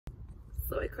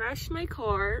So I crashed my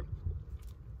car.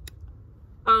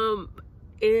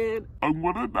 And I'm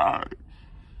gonna die.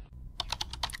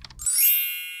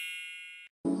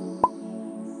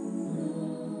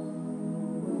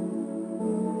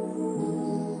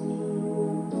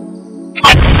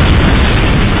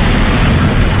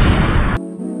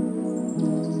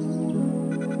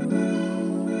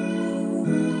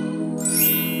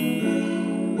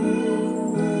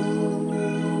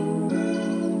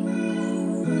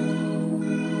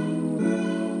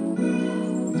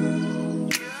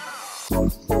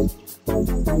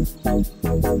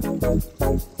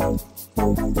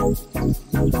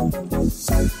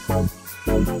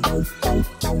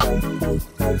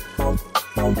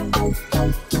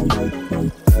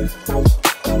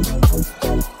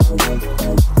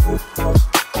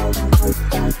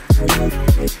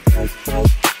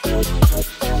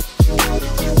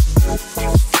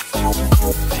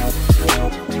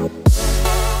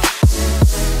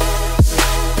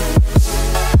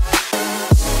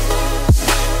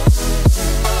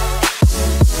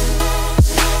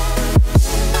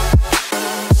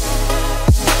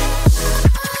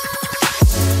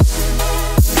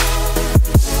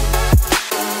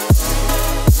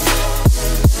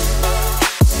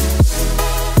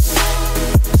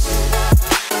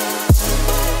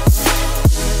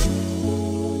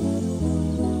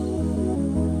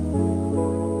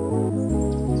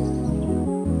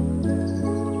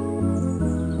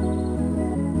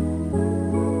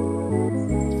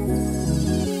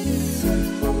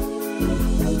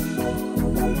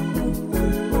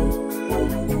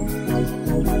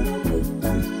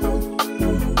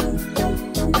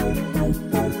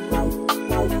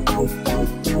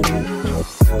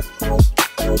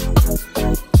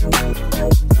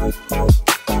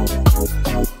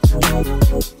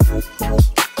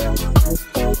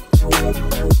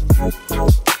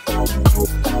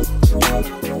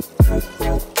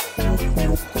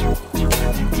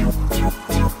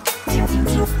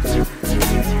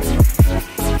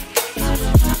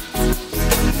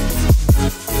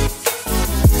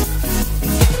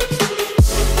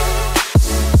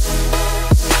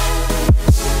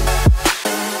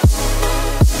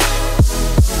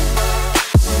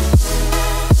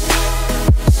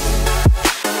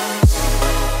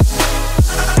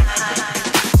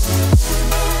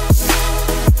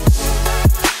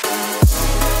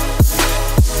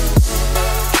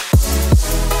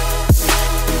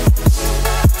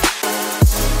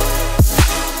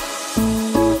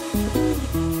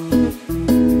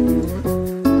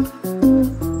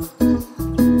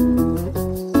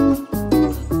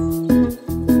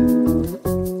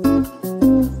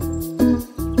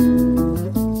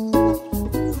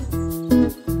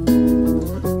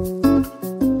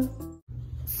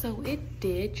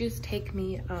 Just take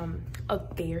me a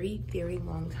very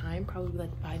long time, probably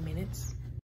like 5 minutes.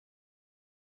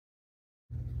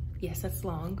 Yes, that's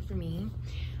long for me.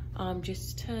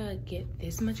 Just to get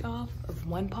this much off of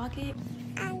one pocket.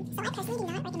 So I personally do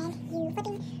not recommend you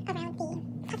flipping around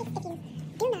the pockets if you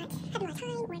do not have a lot of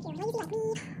time, or if you're lazy like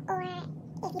me, or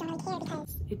if you don't really care,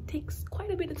 because it takes quite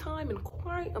a bit of time and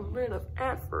quite a bit of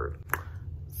effort.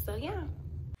 So yeah.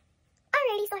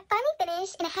 Alrighty, so I finally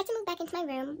finished, and I had to move back into my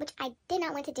room, which I did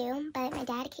not want to do, but my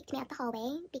dad kicked me out the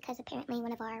hallway because apparently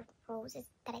one of our rules is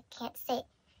that I can't sit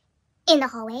in the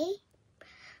hallway.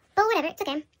 But whatever, it's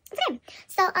okay. It's okay.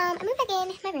 So I moved back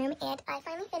in my room, and I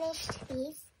finally finished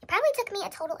these. It probably took me a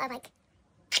total of like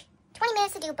 20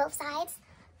 minutes to do both sides.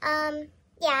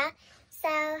 Yeah. So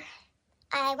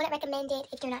I wouldn't recommend it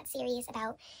if you're not serious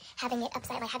about having it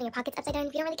upside, like having your pockets upside down.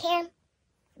 If you don't really care,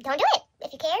 don't do it.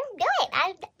 If you care, do it.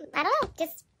 I don't know.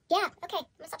 Just, yeah. Okay. I'm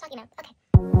gonna stop talking now. Okay.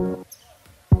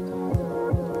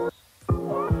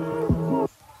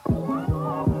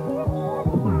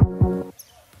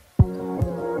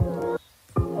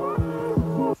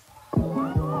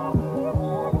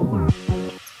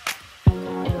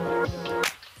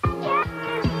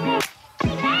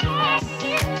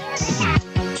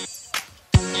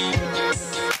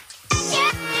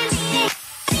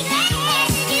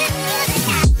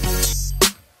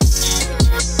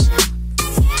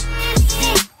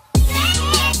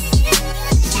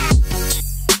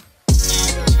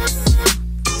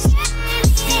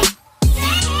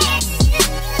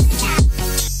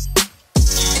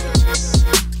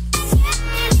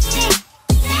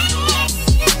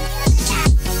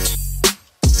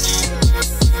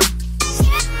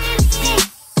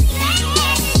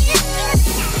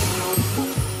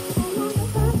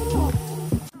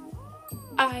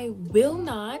 I will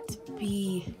not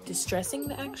be distressing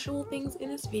the actual things in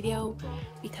this video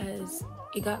because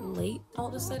it got late all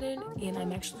of a sudden and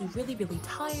I'm actually really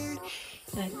tired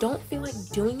and I don't feel like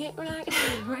doing it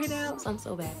right now. Sounds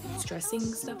so bad. Distressing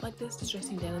stuff like this,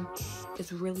 distressing denim,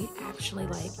 is really actually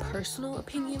like personal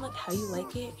opinion, like how you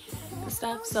like it and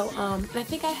stuff. So and I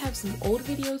think I have some old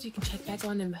videos you can check back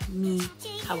on and me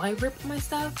how I rip my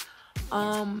stuff.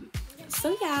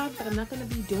 So yeah, but I'm not gonna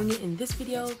be doing it in this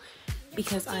video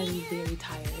because I'm very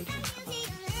tired. But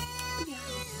yeah.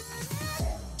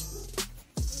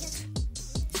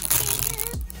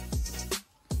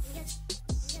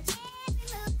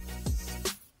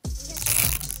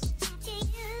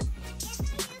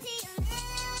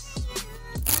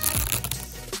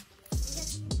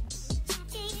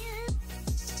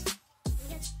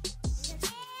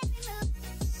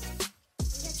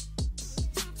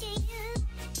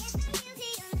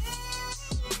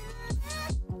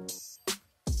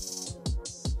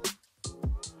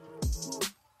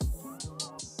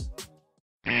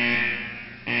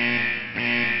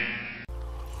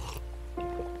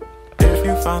 If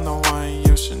you find the one,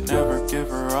 you should never give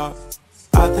her up.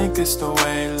 I think it's the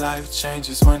way life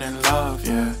changes when in love,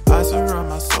 yeah. I surround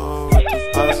my soul with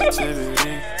the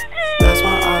positivity. That's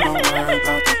why I don't worry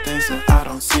about the things that I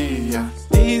don't see, yeah.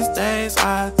 These days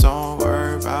I don't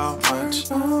worry about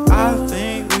much. I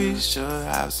think we should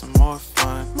have some more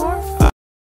fun.